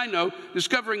 wait, I know.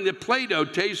 Discovering that Play-Doh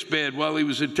tastes bad while he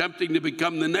was attempting to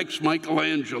become the next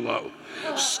Michelangelo.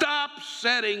 Stop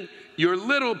setting your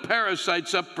little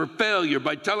parasites up for failure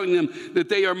by telling them that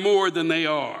they are more than they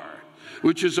are,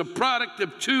 which is a product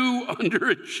of two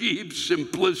underachieved,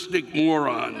 simplistic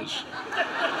morons.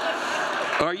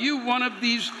 Are you one of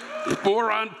these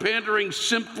moron-pandering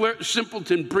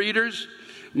simpleton breeders?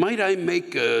 Might I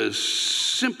make a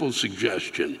simple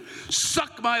suggestion?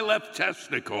 Suck my left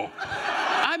testicle.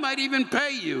 I might even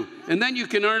pay you, and then you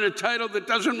can earn a title that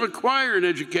doesn't require an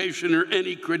education or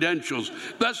any credentials,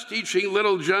 thus teaching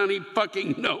little Johnny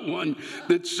fucking no one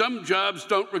that some jobs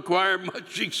don't require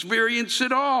much experience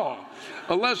at all.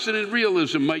 A lesson in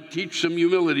realism might teach some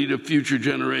humility to future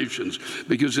generations,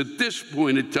 because at this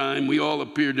point in time, we all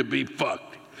appear to be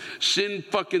fucked.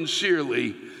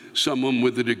 Sincerely, someone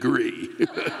with a degree.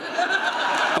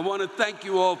 I want to thank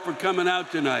you all for coming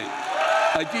out tonight.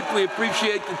 I deeply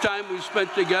appreciate the time we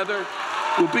spent together.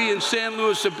 We'll be in San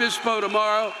Luis Obispo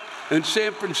tomorrow and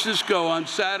San Francisco on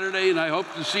Saturday, and I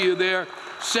hope to see you there.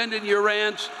 Send in your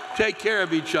rants. Take care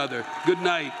of each other. Good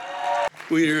night.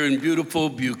 We are in beautiful,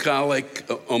 bucolic,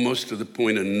 almost to the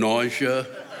point of nausea,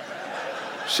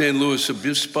 San Luis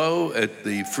Obispo at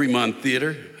the Fremont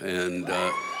Theater, and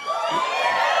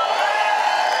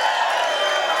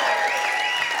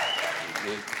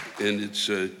it's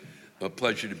a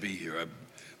pleasure to be here. I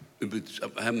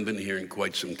haven't been here in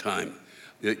quite some time.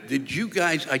 Did you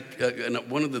guys,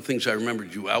 one of the things I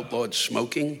remembered, you outlawed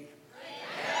smoking?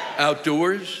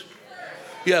 Outdoors?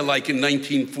 Yeah, like in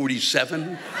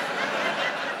 1947?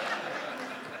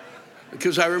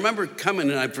 Because I remember coming,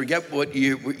 and I forget what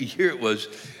year it was,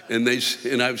 and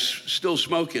I was still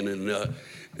smoking,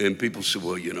 and people said,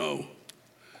 well, you know,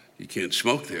 you can't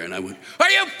smoke there. And I went, are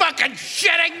you fucking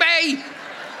shitting me?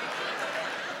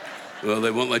 Well,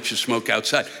 they won't let you smoke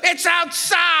outside. It's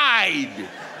outside!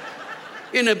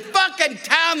 In a fucking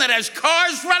town that has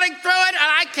cars running through it, and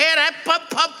I can't have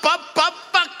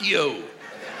fuck you.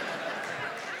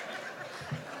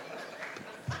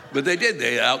 But they did.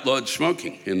 They outlawed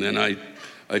smoking. And then I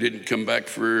didn't come back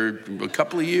for a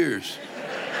couple of years.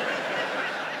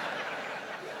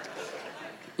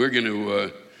 We're going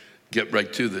to get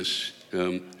right to this.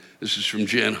 This is from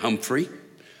Jan Humphrey,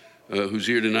 who's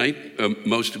here tonight.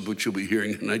 Most of what you'll be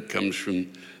hearing tonight comes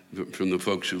from the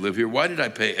folks who live here. Why did I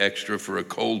pay extra for a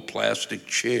cold plastic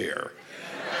chair?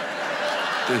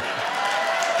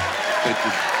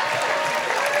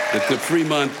 At the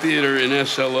Fremont Theater in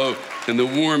SLO, and the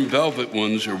warm velvet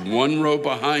ones are one row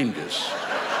behind us.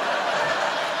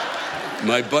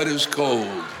 My butt is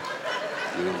cold.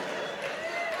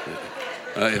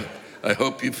 I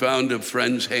hope you found a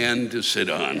friend's hand to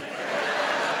sit on.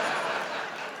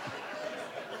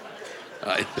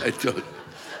 I don't,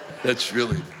 that's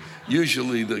really,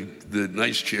 usually the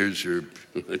nice chairs are,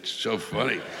 it's so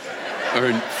funny. or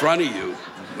in front of you,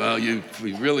 well, you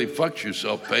really fucked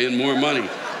yourself paying more money.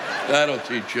 That'll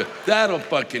teach you. That'll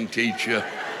fucking teach you.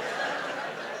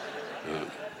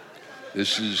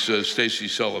 This is Stacy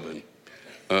Sullivan.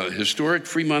 Historic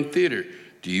Fremont Theater.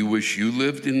 Do you wish you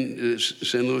lived in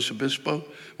San Luis Obispo?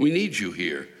 We need you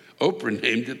here. Oprah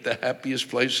named it the happiest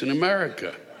place in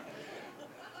America.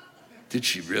 Did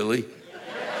she really?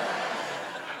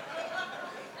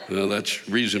 Well, that's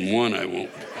reason one I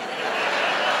won't.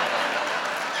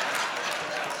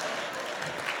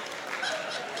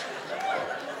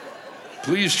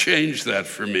 Please change that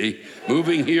for me.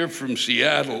 Moving here from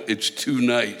Seattle, it's too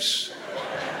nice.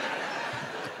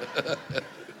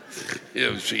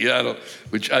 Yeah, Seattle,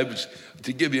 which I was,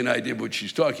 to give you an idea of what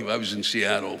she's talking about, I was in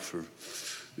Seattle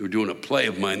they were doing a play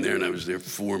of mine there, and I was there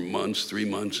 3 months.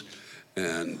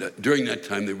 And during that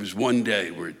time, there was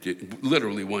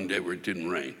literally one day where it didn't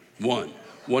rain.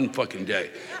 One fucking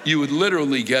day. You would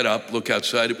literally get up, look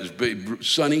outside, it was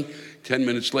sunny. 10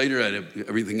 minutes later, I'd have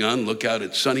everything on, look out,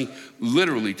 it's sunny,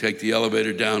 literally take the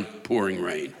elevator down, pouring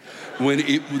rain. When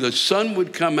the sun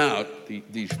would come out,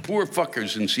 these poor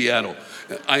fuckers in Seattle,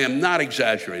 I am not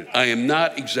exaggerating.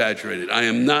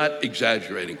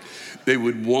 They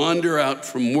would wander out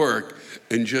from work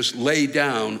and just lay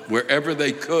down wherever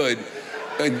they could,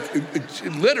 and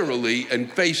literally,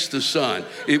 and face the sun.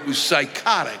 It was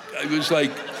psychotic. It was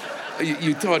like,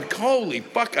 you thought, holy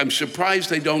fuck, I'm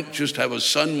surprised they don't just have a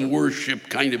sun worship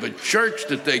kind of a church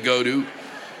that they go to.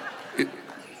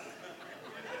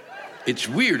 It's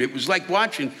weird. It was like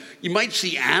watching, you might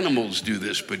see animals do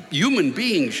this, but human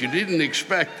beings you didn't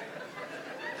expect.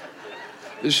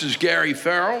 This is Gary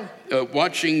Farrell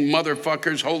watching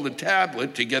motherfuckers hold a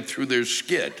tablet to get through their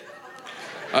skit.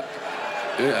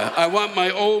 I want my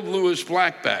old Lewis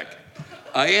Black back.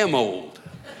 I am old.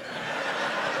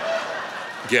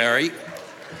 Gary,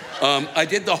 I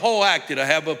did the whole act. Did I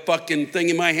have a fucking thing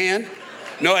in my hand?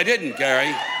 No, I didn't,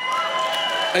 Gary.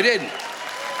 I didn't.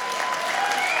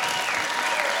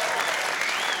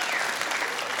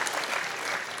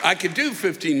 I could do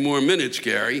 15 more minutes,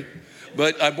 Gary,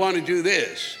 but I want to do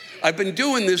this. I've been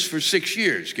doing this for 6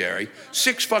 years, Gary.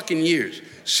 6 fucking years.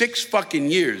 6 fucking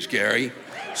years, Gary.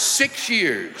 6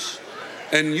 years.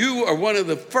 And you are one of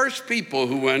the first people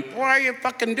who went, why are you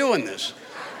fucking doing this?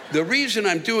 The reason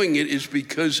I'm doing it is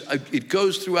because it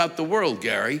goes throughout the world,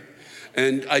 Gary,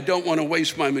 and I don't want to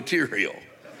waste my material.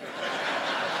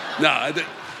 No,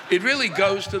 it really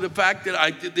goes to the fact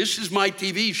that this is my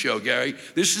TV show, Gary.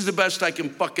 This is the best I can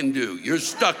fucking do. You're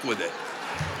stuck with it.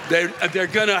 They're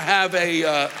gonna have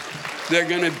they're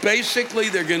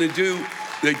gonna do,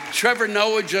 Trevor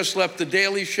Noah just left The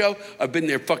Daily Show. I've been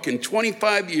there fucking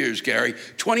 25 years, Gary.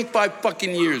 25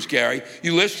 fucking years, Gary.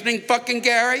 You listening, fucking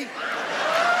Gary?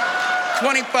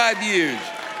 25 years.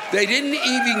 They didn't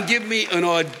even give me an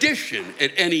audition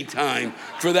at any time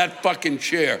for that fucking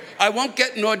chair. I won't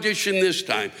get an audition this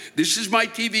time. This is my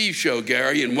TV show,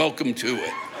 Gary, and welcome to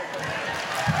it.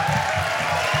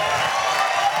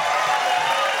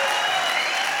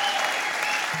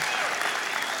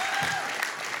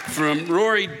 From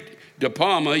Rory De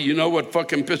Palma, you know what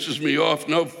fucking pisses me off?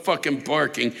 No fucking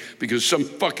parking, because some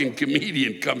fucking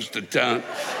comedian comes to town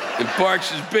and parks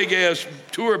his big ass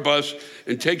tour bus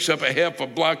and takes up a half a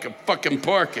block of fucking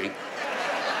parking.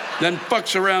 Then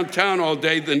fucks around town all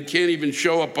day, then can't even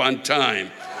show up on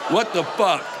time. What the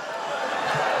fuck?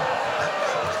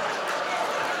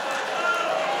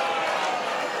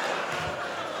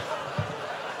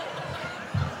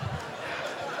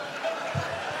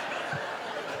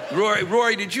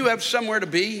 Rory, did you have somewhere to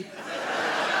be?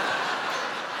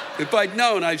 If I'd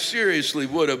known, I seriously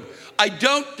would have. I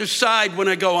don't decide when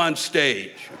I go on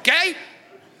stage, okay?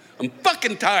 I'm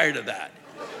fucking tired of that.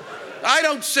 I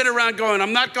don't sit around going,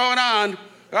 I'm not going on.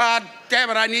 God damn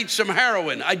it, I need some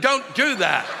heroin. I don't do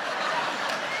that.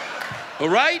 All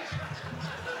right?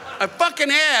 I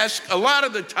fucking ask a lot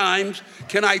of the times,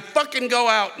 can I fucking go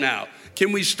out now?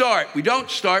 Can we start? We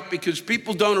don't start because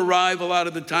people don't arrive a lot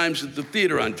of the times at the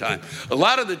theater on time. A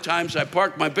lot of the times I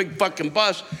park my big fucking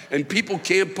bus and people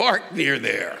can't park near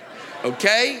there,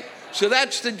 okay? So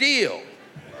that's the deal,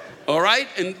 all right?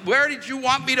 And where did you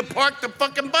want me to park the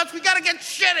fucking bus? We gotta get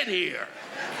shit in here.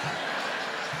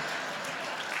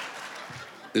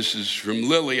 This is from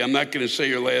Lily. I'm not gonna say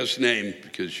your last name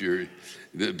because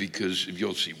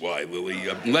you'll see why, Lily.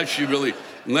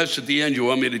 Unless at the end you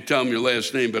want me to tell them your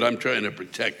last name, but I'm trying to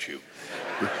protect you.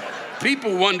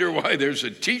 People wonder why there's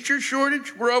a teacher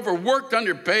shortage. We're overworked,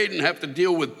 underpaid, and have to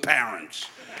deal with parents.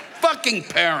 Fucking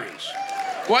parents.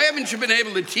 Why haven't you been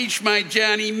able to teach my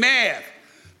Johnny math?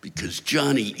 Because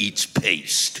Johnny eats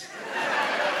paste.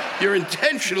 You're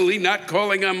intentionally not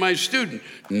calling on my student.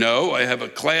 No, I have a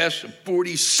class of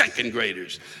 40 second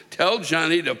graders. Tell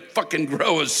Johnny to fucking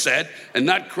grow a set and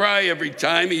not cry every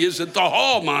time he is at the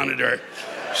hall monitor.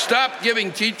 Stop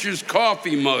giving teachers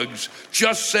coffee mugs.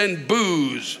 Just send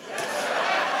booze.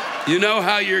 You know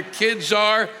how your kids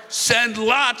are? Send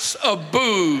lots of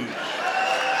booze.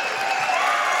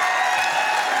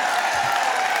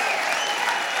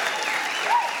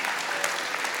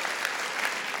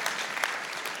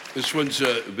 This one's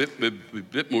a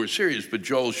bit more serious, but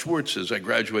Joel Schwartz says, I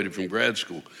graduated from grad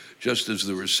school just as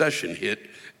the recession hit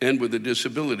and with a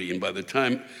disability. And by the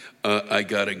time I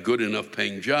got a good enough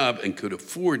paying job and could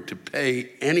afford to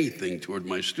pay anything toward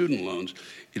my student loans,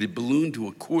 it had ballooned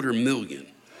to $250,000.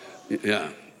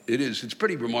 Yeah, it is. It's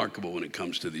pretty remarkable when it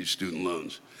comes to these student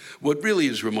loans. What really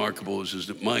is remarkable is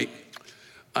that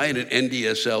I had an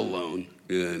NDSL loan,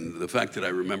 and the fact that I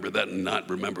remember that and not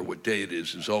remember what day it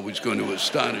is always going to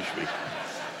astonish me.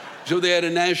 So they had a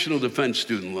National Defense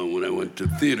student loan when I went to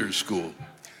theater school,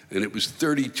 and it was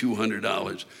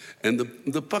 $3,200. And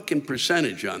the fucking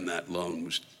percentage on that loan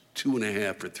was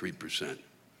 2.5% or 3%.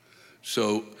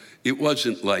 So it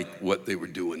wasn't like what they were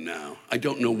doing now. I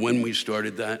don't know when we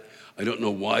started that. I don't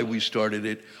know why we started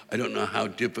it. I don't know how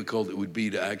difficult it would be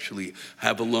to actually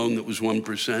have a loan that was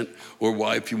 1%, or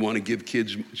why, if you want to give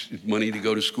kids money to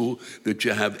go to school, that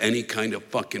you have any kind of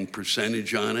fucking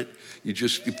percentage on it.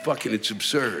 It's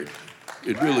absurd.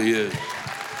 It really is.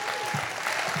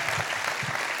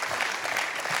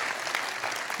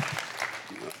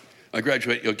 I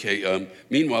graduate, okay.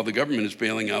 Meanwhile, the government is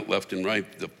bailing out left and right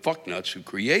the fucknuts who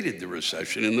created the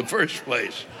recession in the first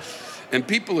place. And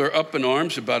people are up in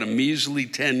arms about a measly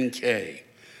 $10K.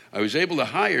 I was able to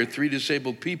hire 3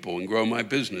 disabled people and grow my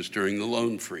business during the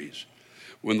loan freeze.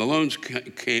 When the loans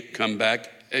can't come back,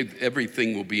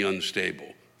 everything will be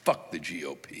unstable. Fuck the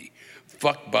GOP.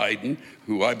 Fuck Biden,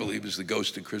 who I believe is the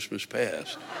ghost of Christmas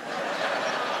past.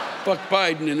 Fuck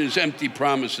Biden and his empty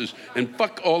promises, and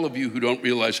fuck all of you who don't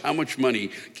realize how much money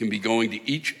can be going to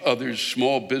each other's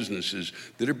small businesses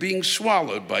that are being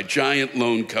swallowed by giant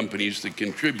loan companies that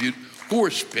contribute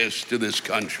horse piss to this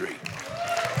country.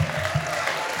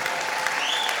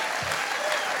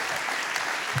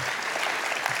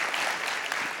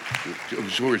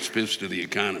 Horse piss to the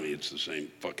economy. It's the same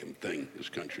fucking thing. This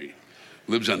country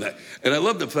lives on that. And I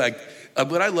love the fact,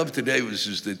 what I love today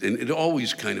is that, and it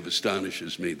always kind of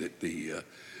astonishes me that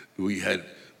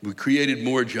we created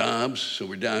more jobs, so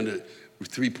we're down to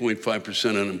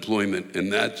 3.5% unemployment,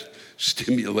 and that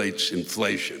stimulates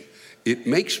inflation. It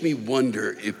makes me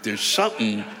wonder if there's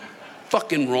something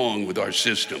fucking wrong with our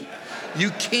system.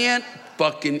 It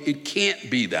can't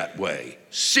be that way.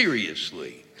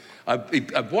 Seriously.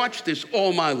 I've watched this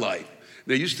all my life.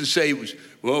 They used to say it was,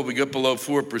 well, we got below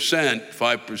 4%,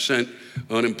 5%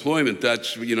 unemployment,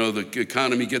 that's, the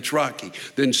economy gets rocky.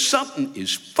 Then something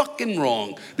is fucking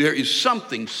wrong. There is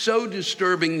something so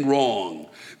disturbing wrong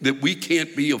that we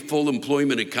can't be a full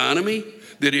employment economy,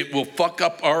 that it will fuck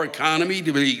up our economy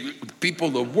to be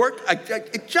people to work.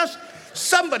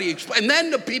 Somebody explain. And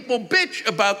then the people bitch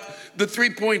about the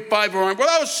 3.5 or,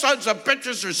 well, those sons of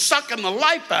bitches are sucking the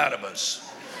life out of us.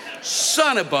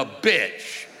 Son of a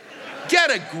bitch. Get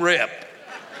a grip.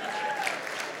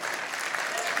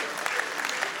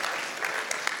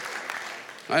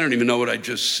 I don't even know what I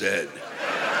just said.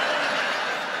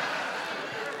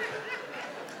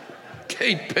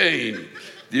 Kate Payne.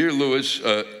 Dear Lewis,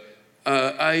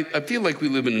 I feel like we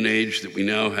live in an age that we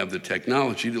now have the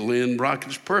technology to land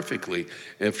rockets perfectly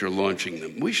after launching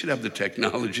them. We should have the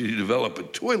technology to develop a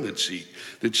toilet seat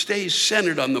that stays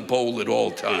centered on the bowl at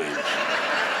all times.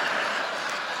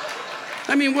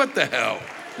 I mean, what the hell?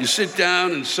 You sit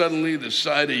down and suddenly the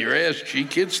side of your ass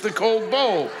cheek hits the cold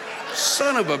bowl.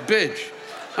 Son of a bitch.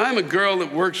 I'm a girl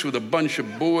that works with a bunch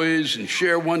of boys and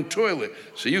share one toilet,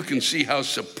 so you can see how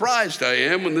surprised I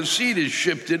am when the seat is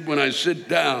shifted when I sit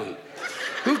down.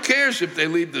 Who cares if they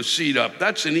leave the seat up?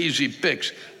 That's an easy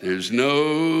fix. There's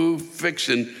no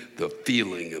fixing the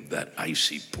feeling of that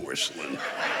icy porcelain.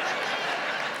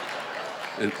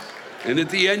 And at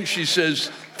the end, she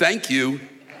says, thank you.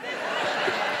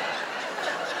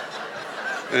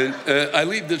 And I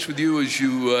leave this with you as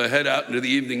you head out into the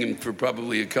evening and for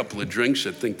probably a couple of drinks.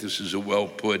 I think this is a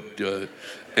well-put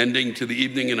ending to the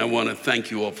evening, and I want to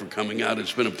thank you all for coming out.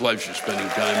 It's been a pleasure spending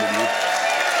time with you.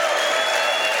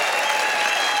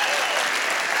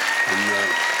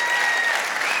 And,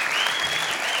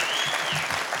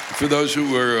 for those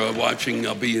who are watching,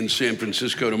 I'll be in San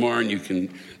Francisco tomorrow, and you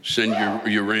can send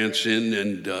your rants in,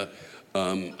 and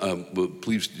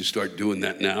please start doing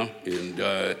that now.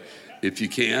 And if you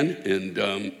can, and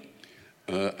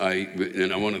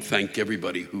I want to thank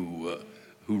everybody who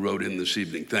wrote in this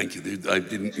evening. Thank you.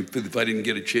 If I didn't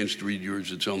get a chance to read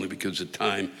yours, it's only because of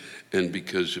time and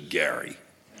because of Gary.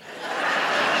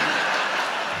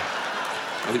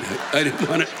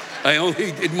 I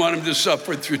only didn't want him to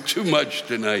suffer through too much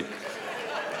tonight.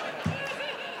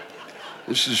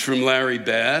 This is from Larry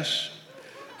Bass.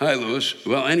 Hi, Louis.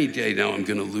 Well, any day now I'm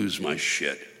going to lose my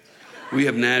shit. We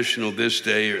have National this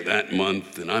day or that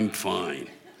month, and I'm fine.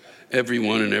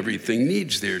 Everyone and everything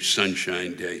needs their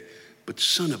sunshine day. But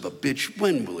son of a bitch,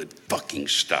 when will it fucking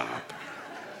stop?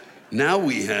 Now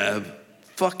we have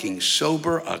fucking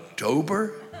sober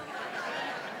October?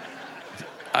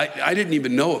 I didn't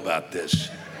even know about this.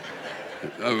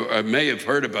 I may have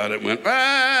heard about it, went,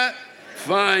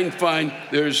 fine.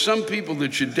 There's some people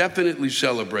that should definitely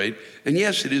celebrate. And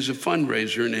yes, it is a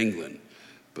fundraiser in England.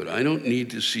 But I don't need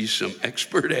to see some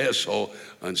expert asshole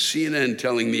on CNN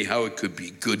telling me how it could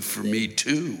be good for me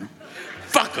too.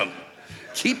 Fuck them.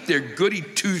 Keep their goody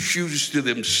two-shoes to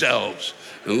themselves.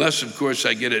 Unless, of course,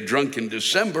 I get a drunken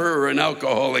December or an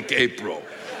alcoholic April.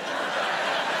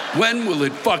 When will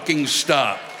it fucking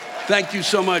stop? Thank you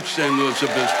so much, San Luis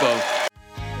Obispo.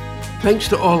 Thanks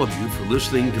to all of you for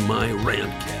listening to my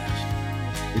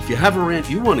rantcast. If you have a rant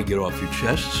you want to get off your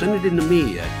chest, send it in to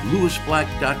me at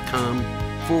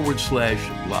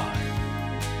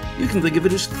lewisblack.com/live. You can think of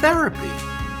it as therapy,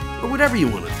 or whatever you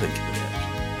want to think of it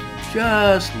as.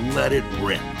 Just let it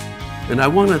rip. And I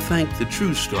want to thank the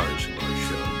true stars of our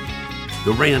show,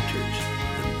 the ranters,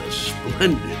 and the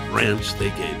splendid rants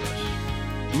they gave us.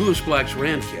 Louis Black's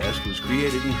Rantcast was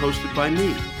created and hosted by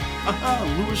me.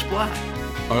 Louis Black.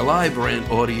 Our live rant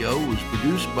audio was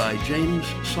produced by James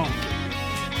Salter.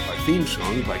 Our theme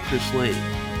song by Chris Lane.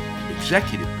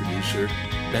 Executive producer,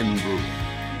 Ben Brewer.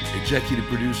 Executive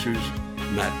producers,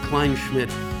 Matt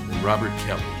Kleinschmidt and Robert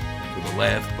Kelly for the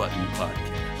Laugh Button Podcast.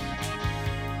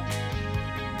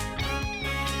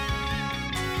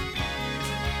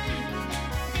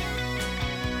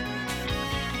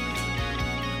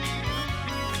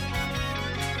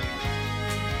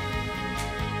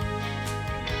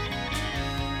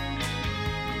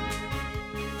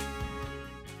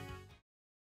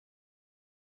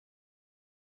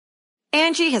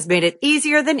 Angie has made it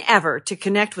easier than ever to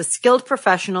connect with skilled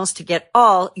professionals to get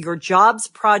all your jobs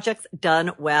projects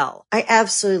done well. I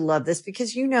absolutely love this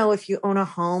because, you know, if you own a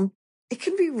home, it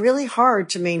can be really hard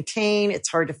to maintain. It's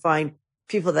hard to find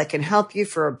people that can help you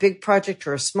for a big project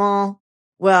or a small.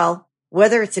 Well,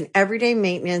 whether it's in everyday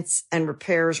maintenance and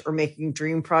repairs or making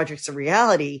dream projects a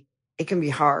reality, it can be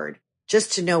hard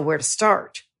just to know where to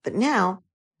start. But now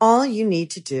all you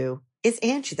need to do is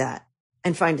Angie that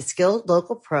and find a skilled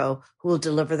local pro who will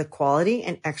deliver the quality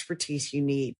and expertise you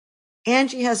need.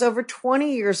 Angie has over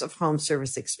 20 years of home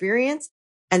service experience,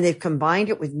 and they've combined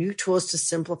it with new tools to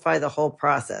simplify the whole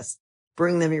process.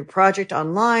 Bring them your project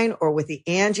online or with the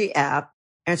Angie app,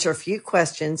 answer a few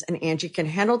questions, and Angie can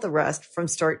handle the rest from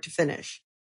start to finish.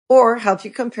 Or help you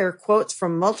compare quotes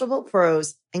from multiple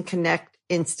pros and connect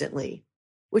instantly,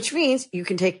 which means you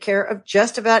can take care of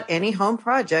just about any home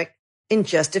project in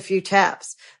just a few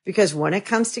taps. Because when it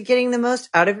comes to getting the most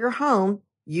out of your home,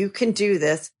 you can do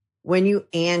this when you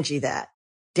Angie that.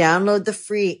 Download the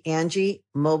free Angie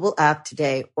mobile app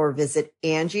today or visit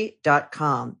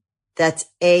Angie.com. That's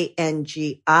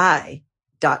ANGI.com.